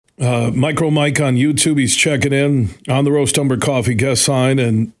Micro Mike on YouTube, he's checking in on the Roast Umber Coffee guest sign.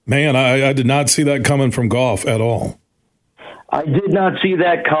 And, man, I did not see that coming from Goff at all. I did not see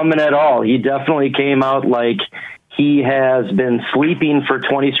that coming at all. He definitely came out like he has been sleeping for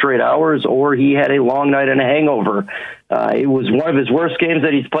 20 straight hours or he had a long night and a hangover. It was one of his worst games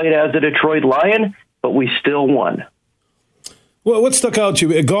that he's played as a Detroit Lion, but we still won. Well, what stuck out to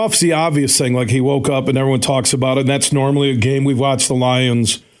you? Goff's the obvious thing, like he woke up and everyone talks about it, and that's normally a game we've watched the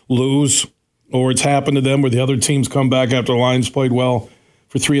Lions lose, or it's happened to them where the other teams come back after the Lions played well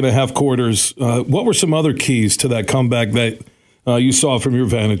for 3.5 quarters. What were some other keys to that comeback that you saw from your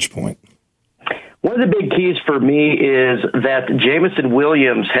vantage point? One of the big keys for me is that Jamison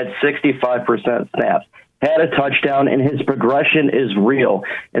Williams had 65% snaps, had a touchdown, and his progression is real.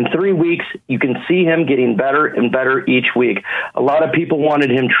 In 3 weeks, you can see him getting better and better each week. A lot of people wanted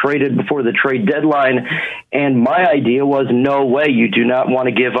him traded before the trade deadline, and my idea was, no way, you do not want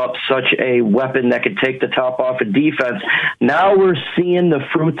to give up such a weapon that could take the top off a defense. Now we're seeing the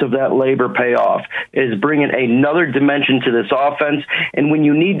fruits of that labor pay off. It is bringing another dimension to this offense, and when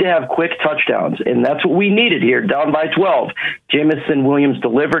you need to have quick touchdowns, and that's what we needed here, down by 12, Jamison Williams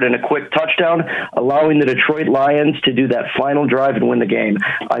delivered in a quick touchdown, allowing the Detroit Lions to do that final drive and win the game.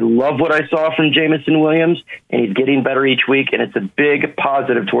 I love what I saw from Jamison Williams, and he's getting better each week, and it's a big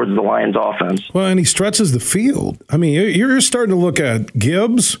positive towards the Lions offense. Well, and he stretches the field. I mean, you're starting to look at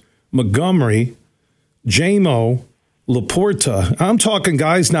Gibbs, Montgomery, Jamo, Laporta. I'm talking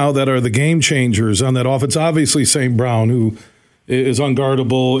guys now that are the game changers on that offense. Obviously, St. Brown, who is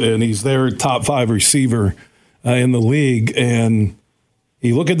unguardable, and he's their top 5 receiver in the league, and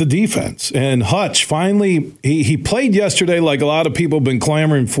you look at the defense, and Hutch finally he played yesterday like a lot of people have been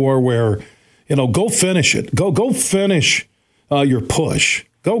clamoring for, where go finish it, go finish your push,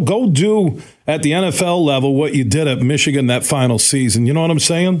 go do at the NFL level what you did at Michigan that final season. You know what I'm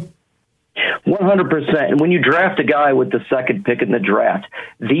saying? 100%. And when you draft a guy with the second pick in the draft,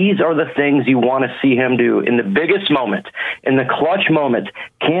 these are the things you want to see him do in the biggest moment, in the clutch moment.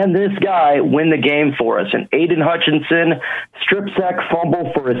 Can this guy win the game for us? And Aiden Hutchinson, strip sack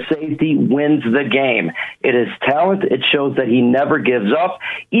fumble for a safety, wins the game. It is talent. It shows that he never gives up,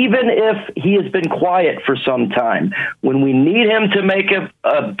 even if he has been quiet for some time. When we need him to make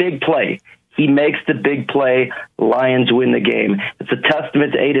a big play, he makes the big play. Lions win the game. It's a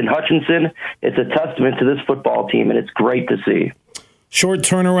testament to Aiden Hutchinson. It's a testament to this football team, and it's great to see. Short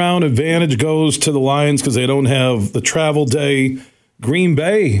turnaround advantage goes to the Lions because they don't have the travel day. Green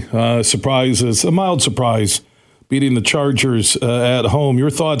Bay surprises, a mild surprise, beating the Chargers at home. Your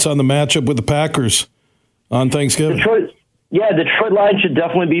thoughts on the matchup with the Packers on Thanksgiving? Detroit Lions should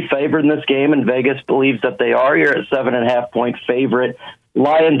definitely be favored in this game, and Vegas believes that they are. You're at 7.5-point favorite.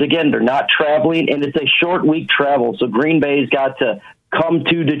 Lions, again, they're not traveling, and it's a short week travel, so Green Bay's got to come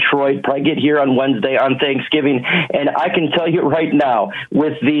to Detroit, probably get here on Wednesday on Thanksgiving. And I can tell you right now,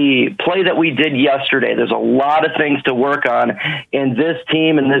 with the play that we did yesterday, there's a lot of things to work on, and this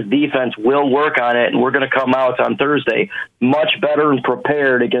team and this defense will work on it, and we're going to come out on Thursday much better and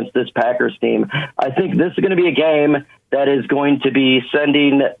prepared against this Packers team. I think this is going to be a game that is going to be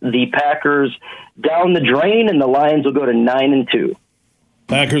sending the Packers down the drain, and the Lions will go to 9-2.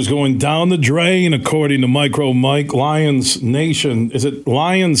 Packers going down the drain, according to Micro Mike. Lions Nation. Is it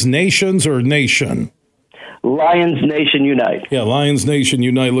Lions Nations or Nation? Lions Nation Unite. Yeah, Lions Nation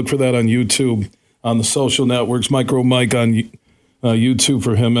Unite. Look for that on YouTube, on the social networks. Micro Mike on YouTube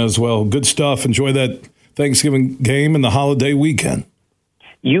for him as well. Good stuff. Enjoy that Thanksgiving game and the holiday weekend.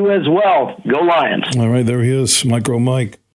 You as well. Go Lions. All right, there he is, Micro Mike.